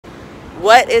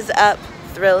What is up,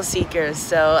 thrill seekers?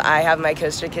 So I have my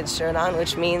Coaster Kids shirt on,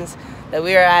 which means that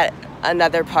we are at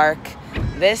another park.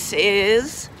 This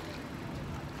is,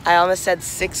 I almost said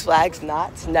Six Flags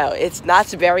Knott. No, it's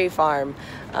Knott's Berry Farm.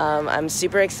 I'm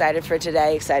super excited for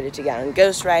today, excited to get on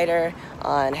Ghost Rider,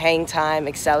 on Hang Time,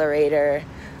 Accelerator,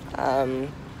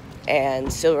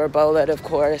 and Silver Bullet, of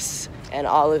course, and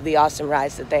all of the awesome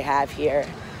rides that they have here.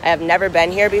 I have never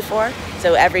been here before,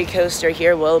 so every coaster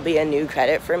here will be a new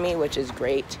credit for me, which is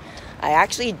great. I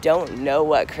actually don't know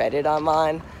what credit I'm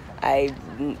on.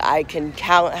 I can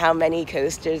count how many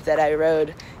coasters that I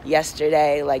rode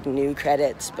yesterday, like new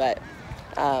credits, but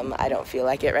I don't feel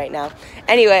like it right now.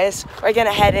 Anyways, we're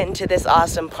gonna head into this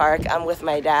awesome park. I'm with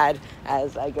my dad,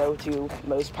 as I go to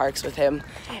most parks with him,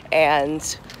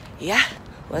 and yeah,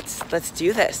 let's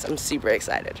do this. I'm super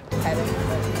excited.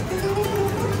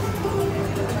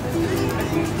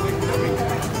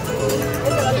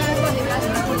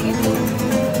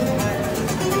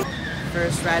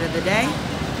 First ride of the day,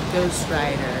 Ghost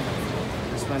Rider.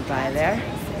 Just went by there.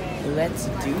 Let's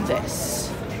do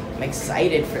this. I'm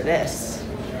excited for this.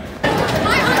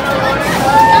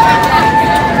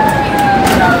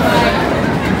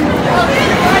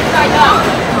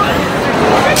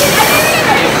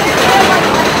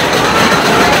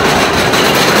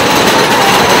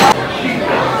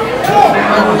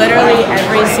 And literally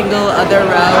every single other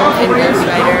row in Ghost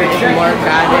Rider is more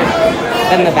crowded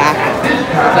than the back.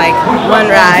 It's like one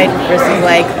ride versus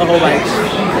like a whole bunch.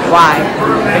 Why?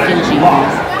 Freaking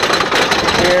genius.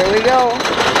 Here we go.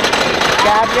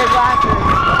 Grab your glasses.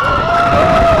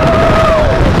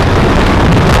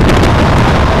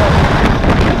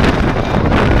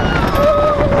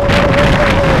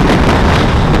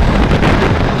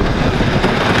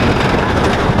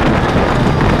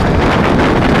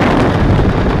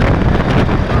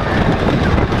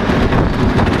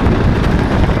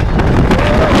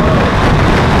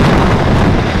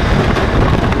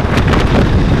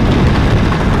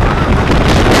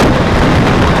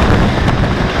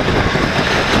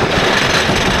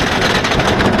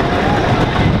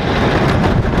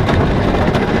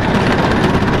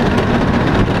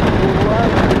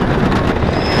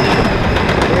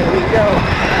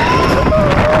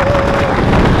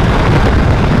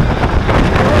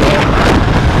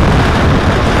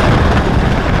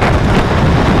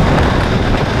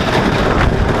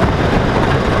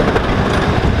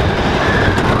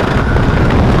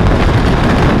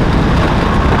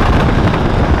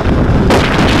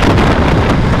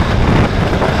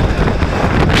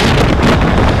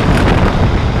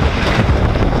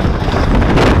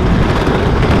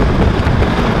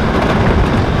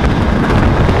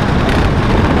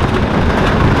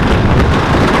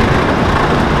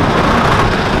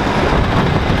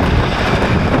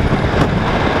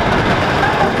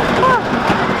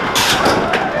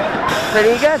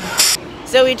 Pretty good.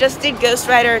 So we just did Ghost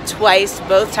Rider twice,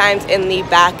 both times in the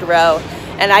back row.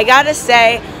 And I gotta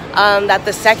say that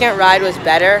the second ride was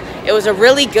better. It was a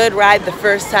really good ride the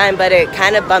first time, but it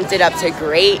kind of bumped it up to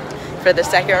great for the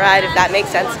second ride, if that makes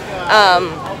sense.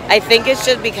 I think it's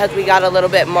just because we got a little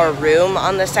bit more room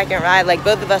on the second ride. Like,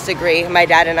 both of us agree, my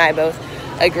dad and I both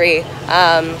agree,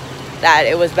 that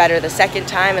it was better the second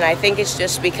time. And I think it's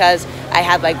just because I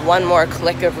had like one more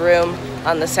click of room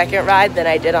on the second ride than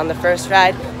I did on the first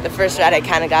ride. The first ride I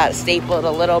kind of got stapled a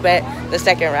little bit. The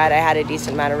second ride I had a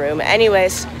decent amount of room.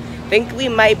 Anyways, I think we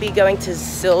might be going to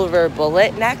Silver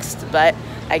Bullet next, but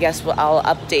I guess I'll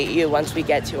update you once we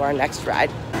get to our next ride.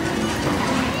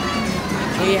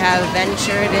 We have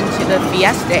ventured into the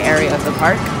Fiesta area of the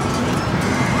park.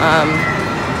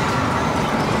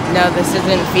 No, this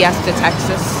isn't Fiesta,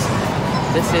 Texas.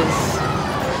 This is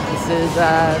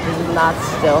Knott's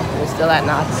still. We're still at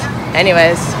Knott's.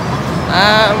 Anyways,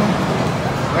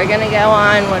 we're gonna go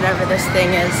on whatever this thing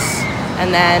is,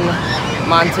 and then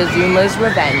Montezuma's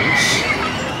Revenge.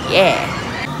 Yeah.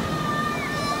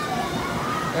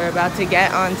 We're about to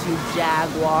get onto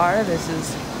Jaguar. This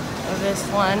is this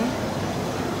one.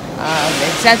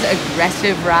 It says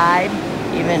aggressive ride,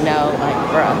 even though,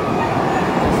 like, bro.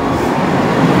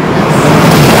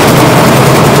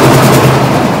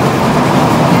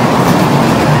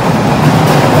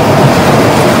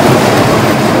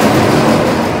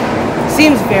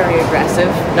 Seems very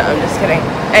aggressive. No, I'm just kidding.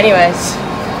 Anyways,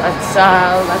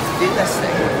 let's do this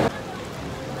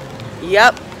thing.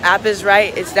 Yep, app is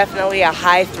right. It's definitely a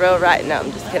high thrill ride. No,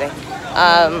 I'm just kidding.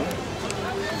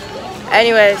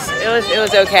 Anyways, it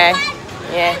was okay.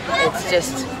 Yeah,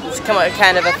 it's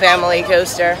kind of a family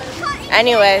coaster.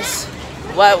 Anyways,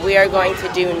 what we are going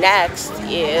to do next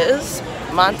is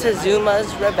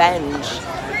Montezuma's Revenge.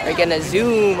 We're gonna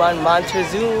zoom on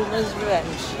Montezuma's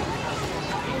Revenge.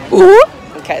 Ooh.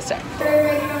 Okay, sorry.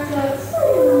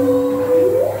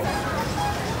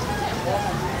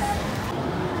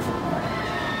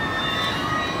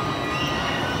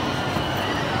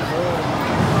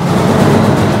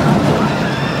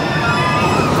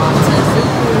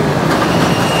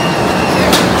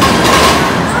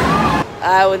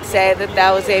 I would say that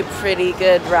that was a pretty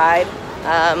good ride.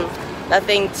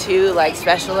 Nothing too like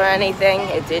special or anything.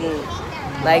 It didn't,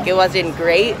 like, it wasn't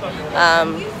great.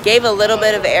 Gave a little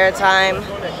bit of airtime,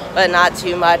 but not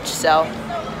too much, so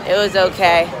it was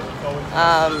okay.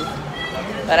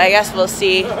 But I guess we'll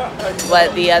see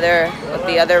what the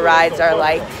other rides are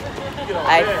like.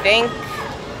 I think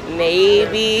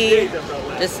maybe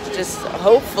just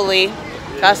hopefully,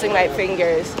 crossing my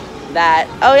fingers that,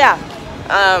 oh yeah,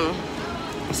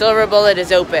 Silver Bullet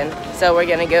is open, so we're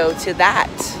gonna go to that.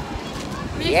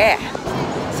 Yeah.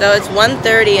 So it's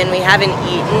 1:30 and we haven't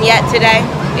eaten yet today,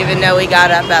 even though we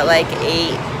got up at like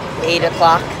 8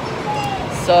 o'clock.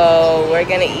 So we're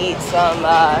gonna eat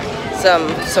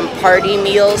some party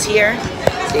meals here.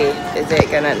 Let's see, is it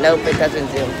gonna? Nope, it doesn't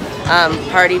zoom.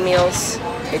 Party meals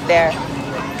right there.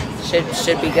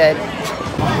 Should be good.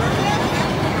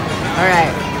 All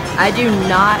right, I do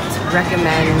not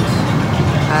recommend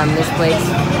this place.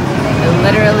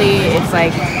 Literally,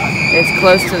 it's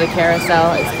close to the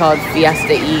carousel. It's called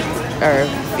Fiesta Eat, or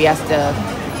Fiesta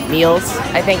Meals,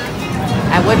 I think.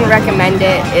 I wouldn't recommend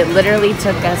it. It literally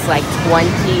took us like 20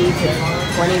 to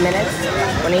 20 minutes,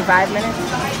 25 minutes.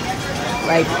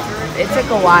 Like, it took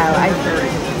a while.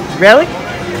 Really?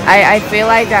 I feel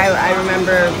like I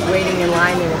remember waiting in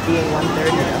line and it being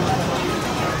 1:30.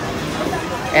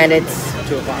 And it's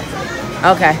 2 o'clock.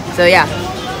 Okay, so yeah,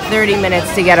 30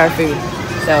 minutes to get our food.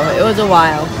 So it was a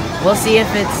while. We'll see if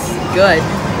it's good,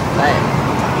 but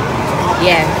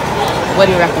yeah,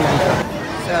 wouldn't recommend it.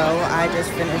 So I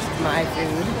just finished my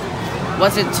food.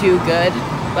 Wasn't too good,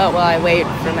 but while I wait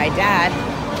for my dad,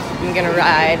 I'm gonna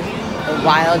ride the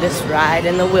wildest ride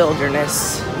in the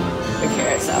wilderness, the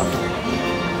carousel.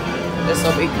 This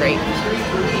will be great.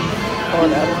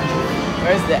 Hold up.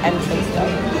 Where's the entrance though?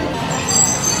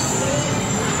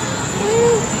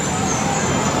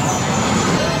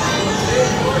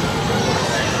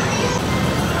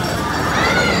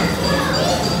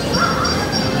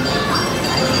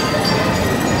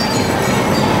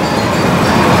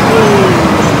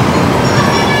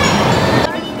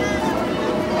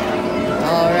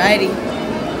 Alrighty,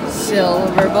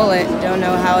 Silver Bullet. Don't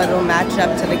know how it'll match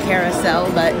up to the carousel,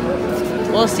 but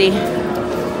we'll see.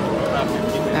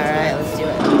 Alright, let's do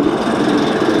it.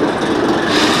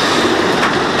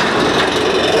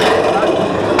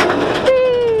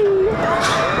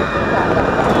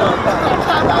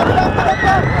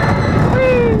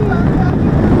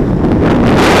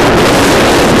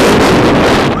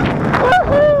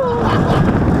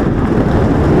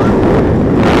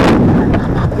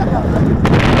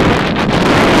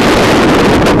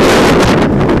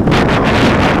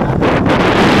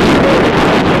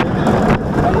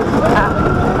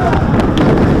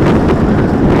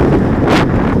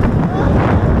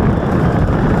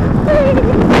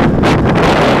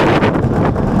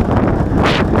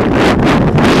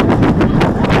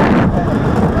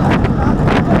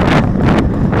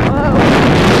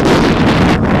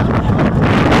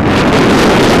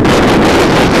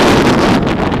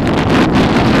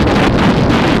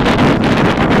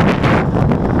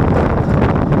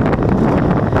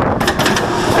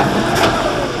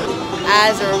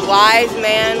 As a wise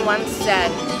man once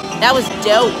said, that was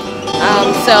dope.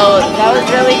 So that was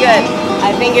really good.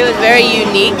 I think it was very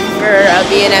unique for a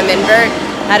B&M invert.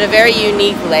 Had a very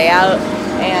unique layout,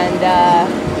 and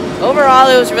overall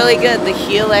it was really good. The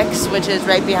Helix, which is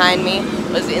right behind me,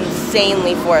 was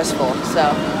insanely forceful. So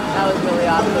that was really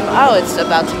awesome. Oh, it's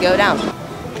about to go down.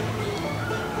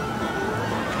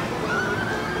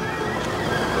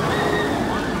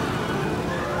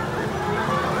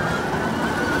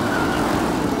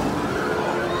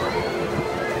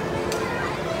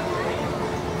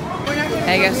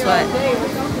 Hey, guess what?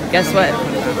 Guess what?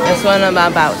 Guess what I'm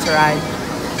about to ride?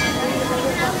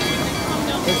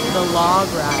 It's the log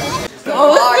ride. The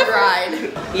log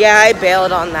ride. Yeah, I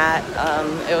bailed on that.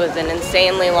 It was an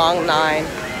insanely long line,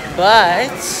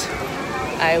 but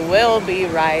I will be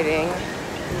riding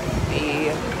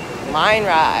the line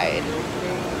ride.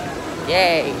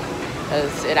 Yay!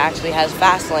 Because it actually has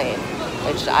fast lane,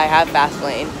 which I have fast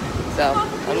lane. So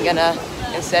I'm gonna,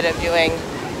 instead of doing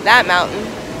that mountain,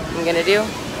 I'm gonna do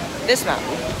this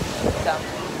mountain. So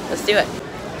let's do it.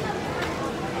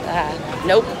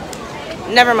 Nope.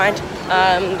 Never mind.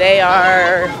 They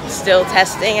are still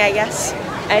testing, I guess.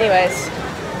 Anyways,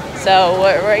 so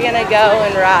we're gonna go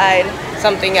and ride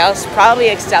something else, probably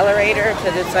accelerator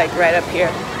because it's like right up here,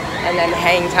 and then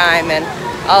hang time and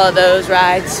all of those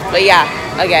rides. But yeah,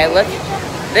 okay, look,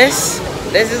 this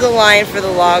is the line for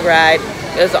the log ride.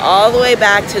 It goes all the way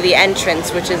back to the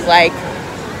entrance, which is like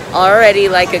already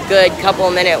like a good couple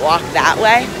minute walk that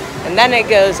way, and then it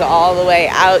goes all the way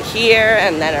out here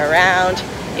and then around.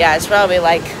 Yeah, it's probably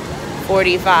like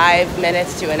 45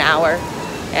 minutes to an hour,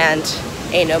 and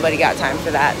ain't nobody got time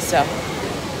for that, so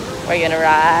we're gonna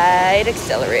ride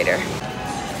accelerator.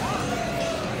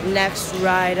 Next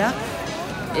ride up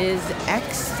is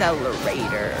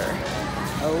accelerator.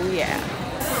 Oh yeah.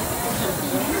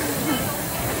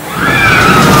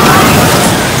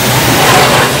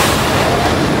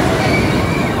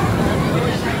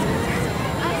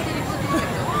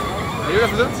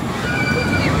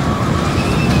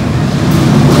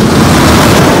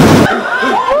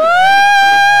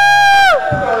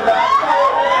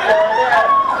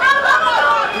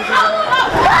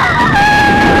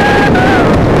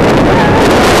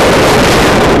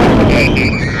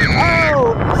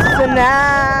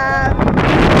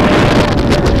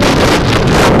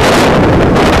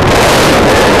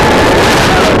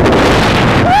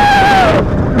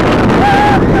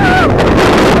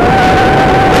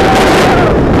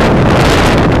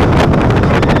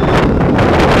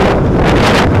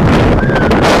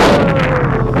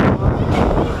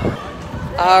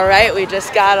 Alright, we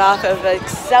just got off of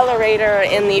accelerator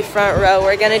in the front row.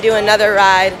 We're going to do another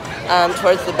ride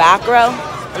towards the back row.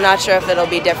 I'm not sure if it'll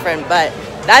be different, but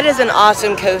that is an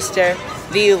awesome coaster.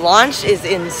 The launch is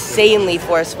insanely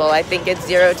forceful. I think it's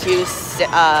 0 to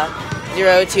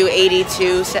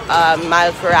 82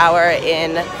 miles per hour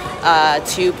in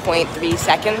 2.3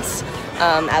 seconds.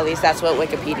 At least that's what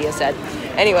Wikipedia said.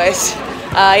 Anyways,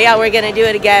 yeah, we're going to do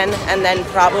it again and then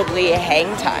probably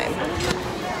hang time.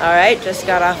 Alright, just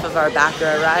got off of our back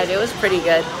row ride. It was pretty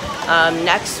good.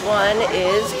 Next one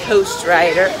is Coast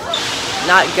Rider.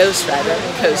 Not Ghost Rider,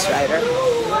 Coast Rider.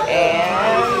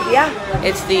 And yeah,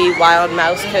 it's the Wild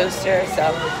Mouse coaster,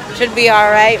 so should be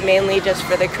alright, mainly just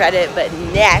for the credit. But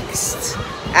next,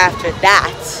 after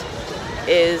that,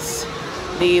 is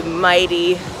the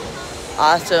mighty,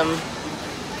 awesome,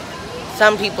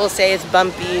 some people say it's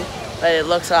bumpy, but it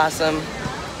looks awesome,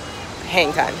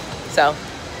 hang time. So,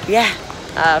 yeah.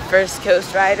 First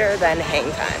Coast Rider, then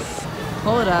hang time.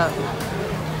 Hold up.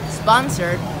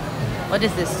 Sponsored. What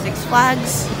is this, Six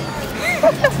Flags?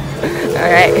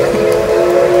 Alright.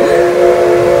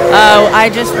 Oh, I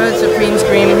just rode Supreme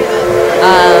Scream.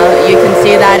 You can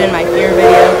see that in my Fear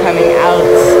video coming out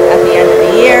at the end of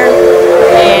the year.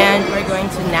 And we're going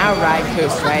to now ride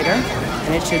Coast Rider,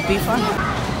 and it should be fun.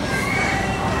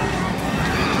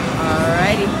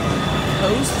 Alrighty.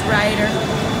 Coast Rider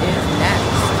is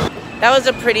next. That was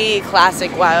a pretty classic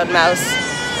Wild Mouse.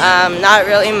 Not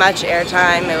really much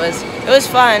airtime. It was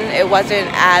fun. It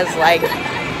wasn't as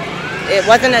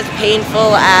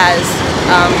painful as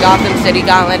Gotham City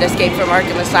Gauntlet Escape from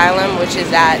Arkham Asylum, which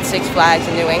is at Six Flags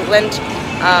in New England.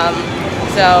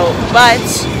 But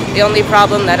the only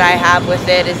problem that I have with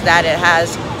it is that it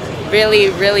has really,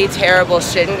 really terrible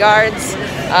shin guards,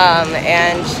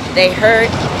 and they hurt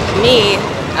me.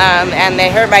 And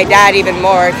they hurt my dad even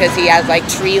more because he has like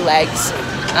tree legs.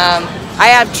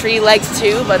 I have tree legs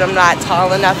too, but I'm not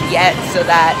tall enough yet so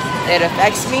that it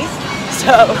affects me.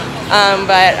 So,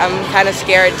 but I'm kind of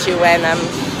scared too when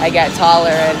I get taller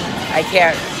and I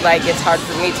can't, like, it's hard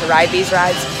for me to ride these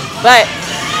rides. But,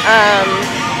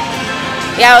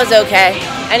 yeah, it was okay.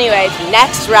 Anyways,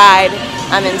 next ride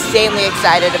I'm insanely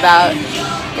excited about.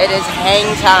 It is hang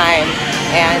time.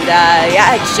 And,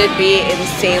 yeah, it should be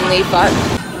insanely fun.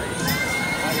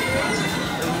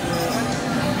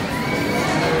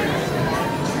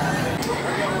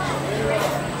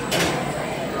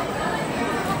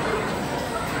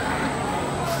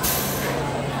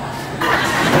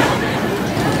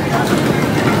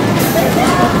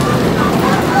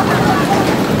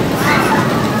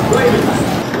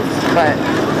 But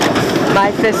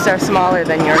my fists are smaller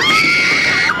than yours.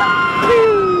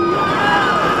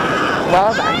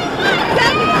 Well done.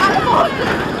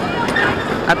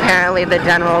 Apparently the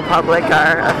general public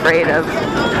are afraid of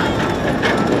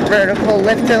vertical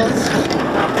lift hills.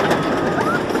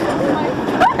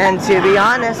 And to be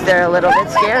honest, they're a little bit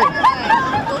scary.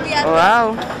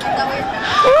 Wow.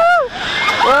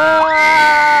 Whoa!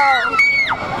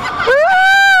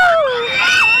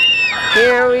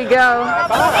 Here we go.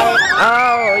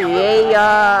 Oh,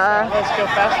 yeah. Let's go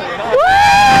faster.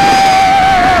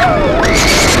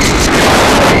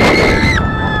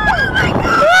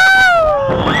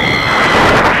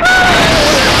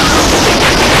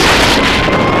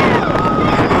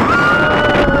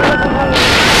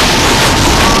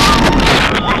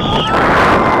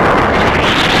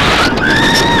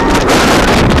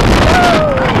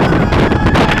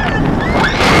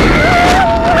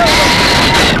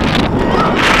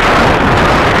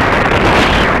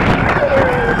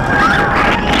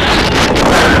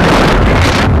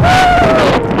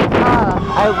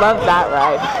 love that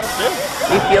ride.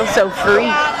 You feel so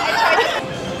free.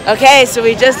 Okay, so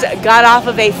we just got off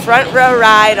of a front row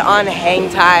ride on Hang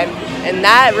Time, and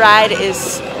that ride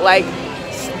is like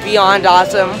beyond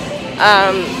awesome.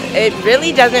 It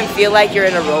really doesn't feel like you're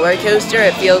in a roller coaster.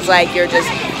 It feels like you're just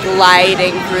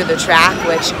gliding through the track,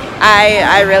 which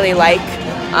I really like.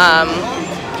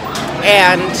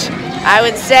 And I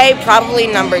would say probably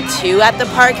number 2 at the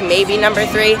park, maybe number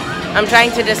 3. I'm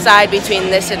trying to decide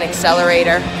between this and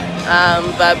Accelerator,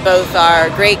 but both are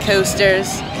great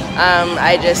coasters.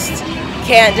 I just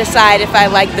can't decide if I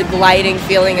like the gliding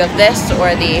feeling of this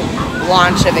or the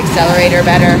launch of Accelerator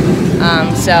better.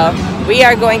 So we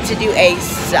are going to do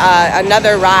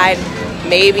another ride,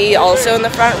 maybe also in the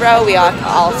front row. We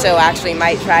also actually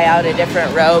might try out a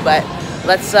different row, but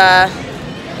let's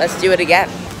do it again.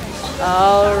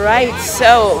 All right,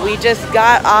 so we just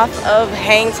got off of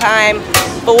Hang Time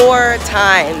 4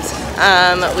 times.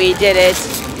 We did it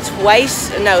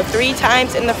 3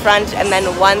 times in the front and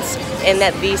then once in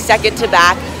the second to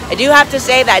back. I do have to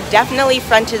say that definitely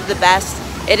front is the best.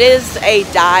 It is a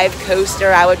dive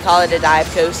coaster. I would call it a dive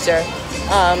coaster.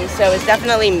 So it's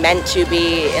definitely meant to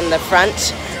be in the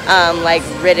front, like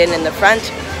ridden in the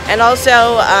front. And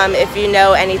also, if you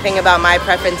know anything about my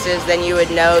preferences, then you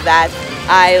would know that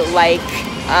I like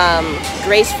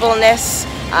gracefulness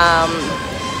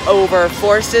over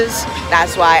forces.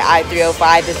 That's why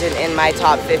I-305 isn't in my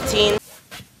top 15.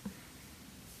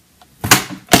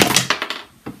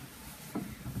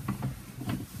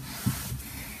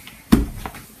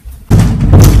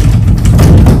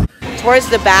 Towards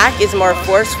the back is more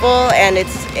forceful, and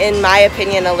it's, in my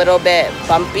opinion, a little bit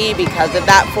bumpy because of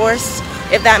that force,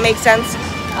 if that makes sense.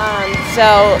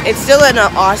 So it's still an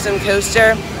awesome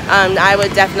coaster. I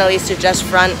would definitely suggest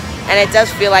front, and it does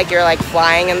feel like you're like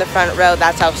flying in the front row.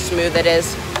 That's how smooth it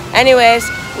is. Anyways,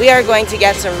 we are going to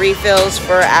get some refills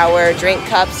for our drink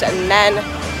cups, and then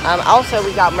also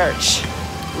we got merch,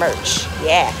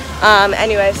 yeah.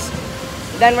 Anyways,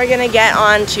 then we're gonna get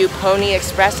on to Pony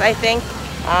Express, I think.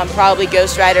 Probably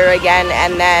Ghost Rider again,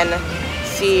 and then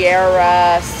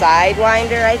Sierra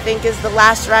Sidewinder, I think, is the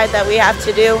last ride that we have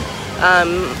to do.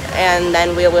 And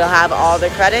then we will have all the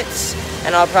credits,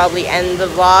 and I'll probably end the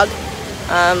vlog.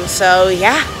 So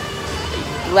yeah,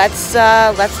 let's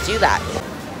do that.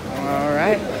 All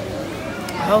right.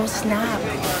 Oh snap!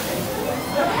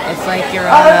 It's like you're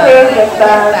on a.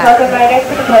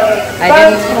 I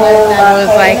didn't know that it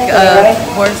was like a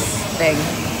horse thing.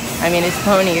 I mean, it's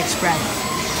Pony Express,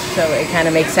 so it kind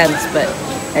of makes sense, but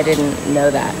I didn't know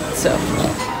that. So.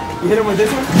 You hit him with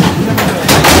this one?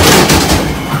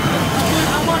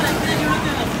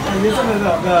 And this one is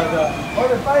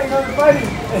they're fighting.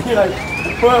 And you're like,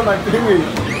 put on my fingers.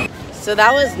 So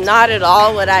that was not at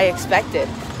all what I expected.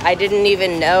 I didn't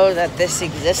even know that this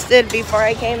existed before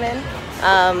I came in.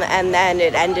 And then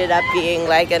it ended up being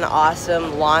like an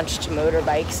awesome launched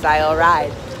motorbike style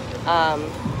ride.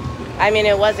 I mean,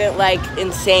 it wasn't like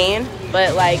insane,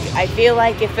 but like I feel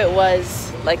like if it was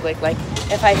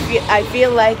I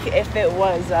feel like if it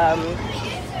was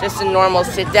just a normal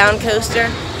sit-down coaster,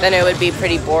 then it would be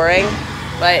pretty boring.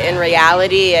 But in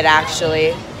reality, it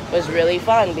actually was really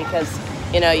fun because,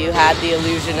 you know, you had the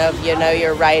illusion of, you know,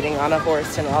 you're riding on a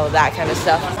horse and all of that kind of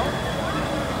stuff.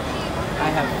 I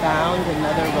have found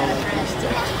another roller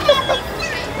coaster.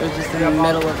 It was just in the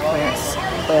middle of class,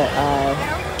 but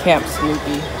Camp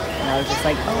Snoopy, and I was just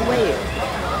like, oh wait,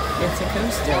 it's a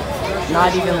coaster.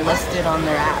 Not even listed on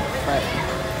their app, but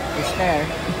it's there.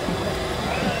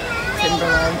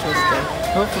 Timberline Twister.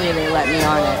 Hopefully they let me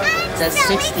on it. It says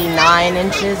 69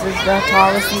 inches is the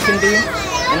tallest you can be,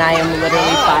 and I am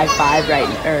literally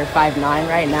 5'5" or 5'9"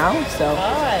 right now, so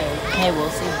hey, we'll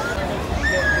see.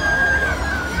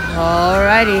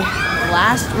 Alrighty,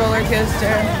 last roller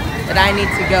coaster that I need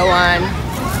to go on,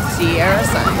 Sierra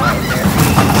Sidewinder.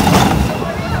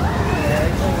 There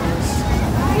it goes.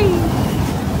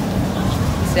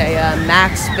 It's a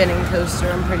max spinning coaster,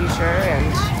 I'm pretty sure,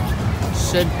 and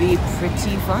should be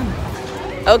pretty fun.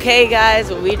 Okay guys,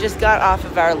 we just got off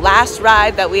of our last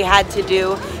ride that we had to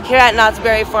do here at Knott's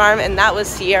Berry Farm, and that was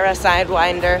Sierra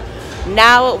Sidewinder.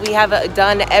 Now we have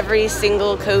done every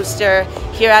single coaster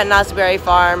here at Knott's Berry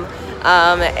Farm,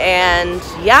 and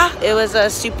yeah, it was a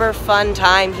super fun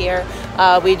time here.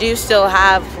 We do still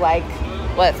have like,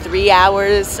 what, 3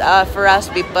 hours for us,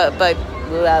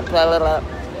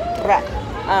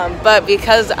 but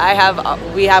because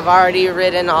we have already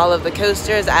ridden all of the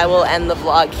coasters, I will end the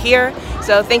vlog here.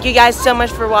 So thank you guys so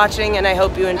much for watching, and I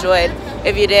hope you enjoyed.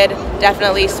 If you did,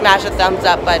 definitely smash the thumbs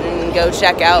up button and go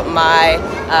check out my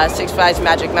Six Flags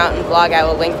Magic Mountain vlog. I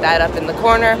will link that up in the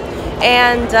corner.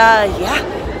 And yeah,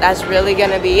 that's really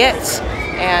gonna be it.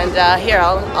 And here,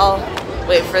 I'll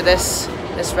wait for this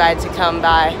ride to come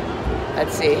by.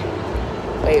 Let's see.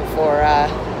 Wait for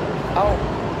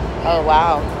oh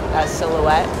wow, that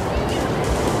silhouette.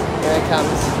 Here it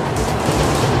comes.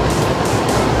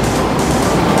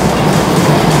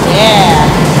 Yeah.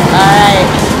 All right.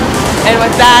 And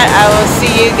with that, I will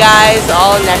see you guys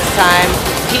all next time.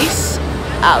 Peace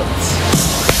out.